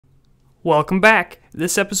Welcome back.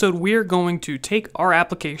 This episode we're going to take our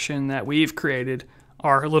application that we've created,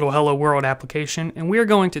 our little Hello World application, and we're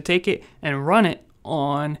going to take it and run it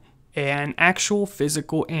on an actual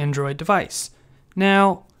physical Android device.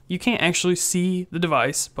 Now, you can't actually see the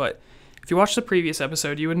device, but if you watched the previous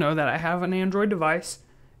episode, you would know that I have an Android device,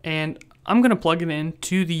 and I'm going to plug it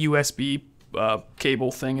into the USB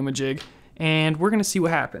cable thingamajig, and we're going to see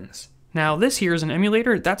what happens. Now, this here is an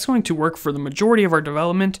emulator. That's going to work for the majority of our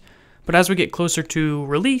development, but as we get closer to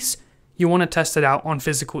release, you want to test it out on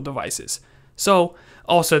physical devices. So,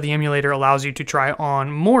 also the emulator allows you to try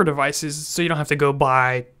on more devices, so you don't have to go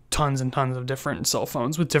buy tons and tons of different cell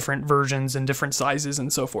phones with different versions and different sizes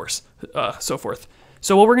and so forth.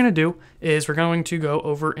 So what we're going to do is we're going to go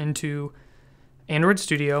over into Android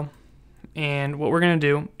Studio, and what we're going to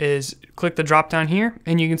do is click the drop down here,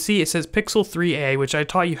 and you can see it says Pixel 3a, which I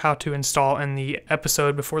taught you how to install in the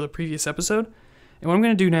episode before the previous episode. And what I'm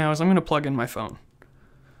going to do now is I'm going to plug in my phone.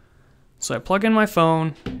 So I plug in my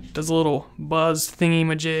phone, does a little buzz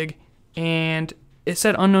thingy-majig, and it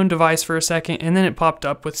said unknown device for a second, and then it popped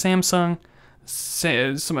up with Samsung,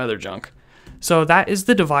 some other junk. So that is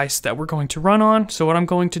the device that we're going to run on. So what I'm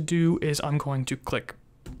going to do is I'm going to click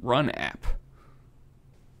Run App.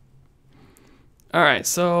 Alright,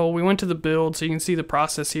 so we went to the build, so you can see the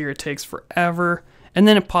process here. It takes forever, and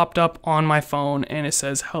then it popped up on my phone, and it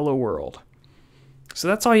says Hello World. So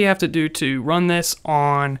that's all you have to do to run this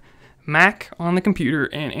on Mac on the computer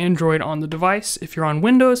and Android on the device. If you're on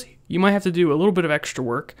Windows, you might have to do a little bit of extra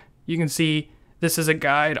work. You can see this is a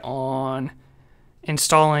guide on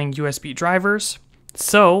installing USB drivers.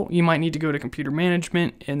 So you might need to go to Computer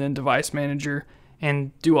Management and then Device Manager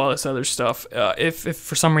and do all this other stuff. If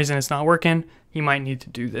for some reason it's not working, you might need to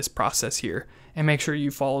do this process here and make sure you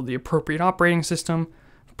follow the appropriate operating system,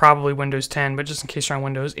 probably Windows 10, but just in case you're on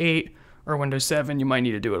Windows 8 or Windows 7, you might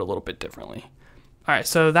need to do it a little bit differently. Alright,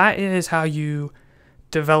 so that is how you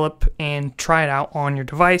develop and try it out on your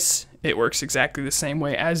device. It works exactly the same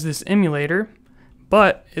way as this emulator,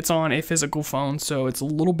 but it's on a physical phone, so it's a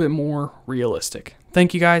little bit more realistic.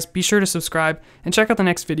 Thank you guys. Be sure to subscribe and check out the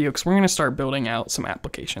next video because we're going to start building out some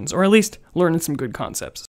applications, or at least learning some good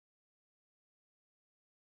concepts.